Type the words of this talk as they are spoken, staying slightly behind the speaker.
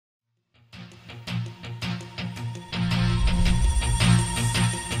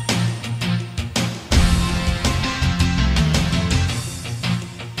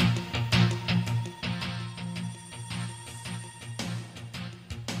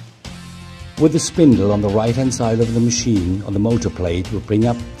With the spindle on the right hand side of the machine on the motor plate, we'll bring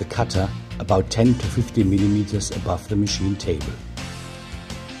up the cutter about 10 to 50 millimeters above the machine table.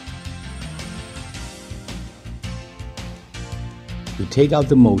 We take out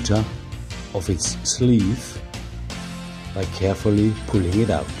the motor of its sleeve by carefully pulling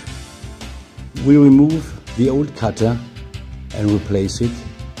it out. We remove the old cutter and replace it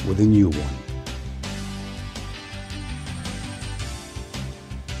with a new one.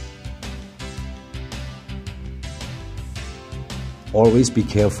 Always be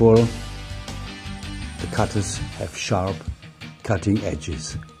careful, the cutters have sharp cutting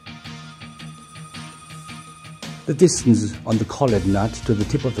edges. The distance on the collet nut to the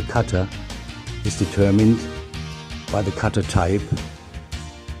tip of the cutter is determined by the cutter type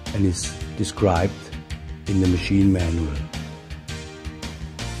and is described in the machine manual.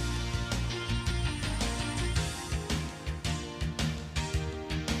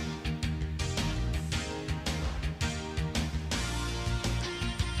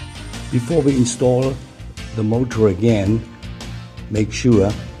 Before we install the motor again, make sure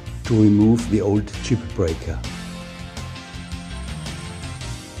to remove the old chip breaker.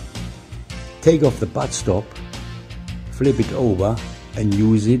 Take off the buttstop, flip it over and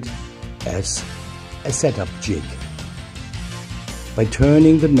use it as a setup jig. By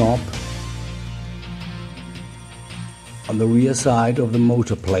turning the knob on the rear side of the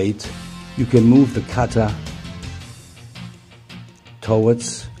motor plate, you can move the cutter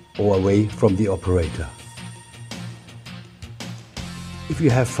towards or away from the operator. If you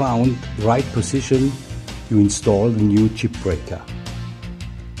have found the right position, you install the new chip breaker.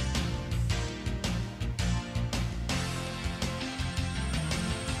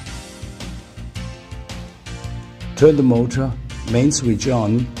 Turn the motor main switch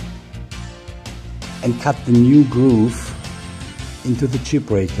on and cut the new groove into the chip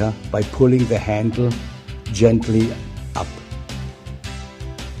breaker by pulling the handle gently up.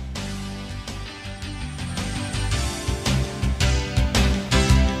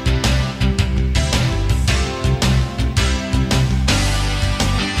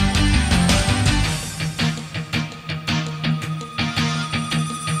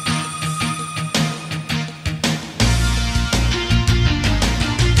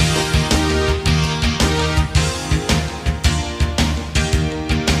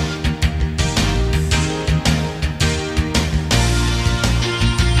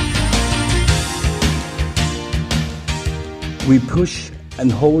 We push and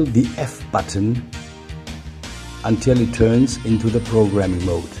hold the F button until it turns into the programming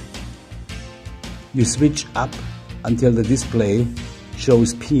mode. You switch up until the display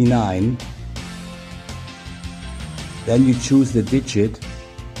shows P9. Then you choose the digit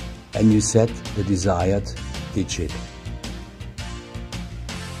and you set the desired digit.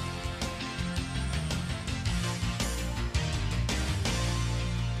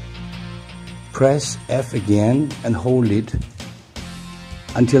 Press F again and hold it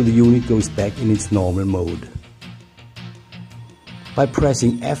until the unit goes back in its normal mode. By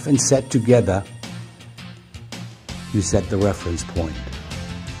pressing F and Z together, you set the reference point.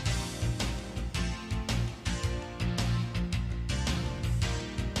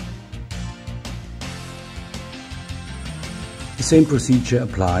 The same procedure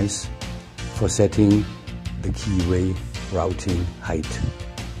applies for setting the keyway routing height.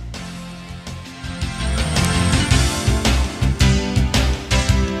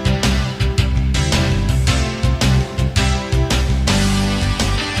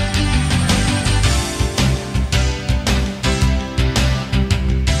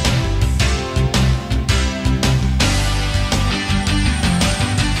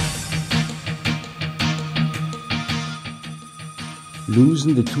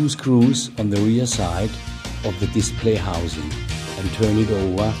 Loosen the two screws on the rear side of the display housing and turn it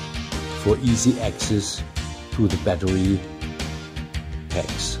over for easy access to the battery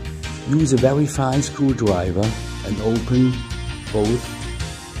packs. Use a very fine screwdriver and open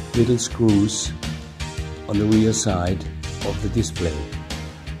both little screws on the rear side of the display.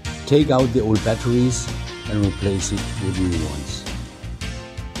 Take out the old batteries and replace it with new ones.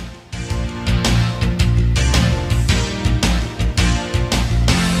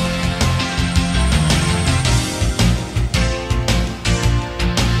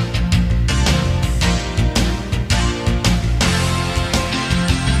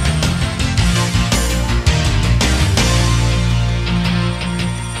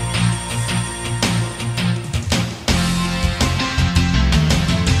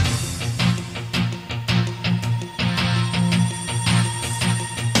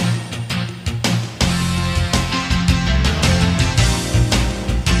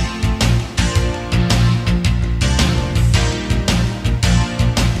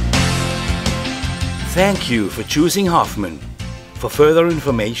 Thank you for choosing Hoffmann. For further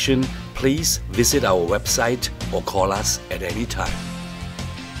information, please visit our website or call us at any time.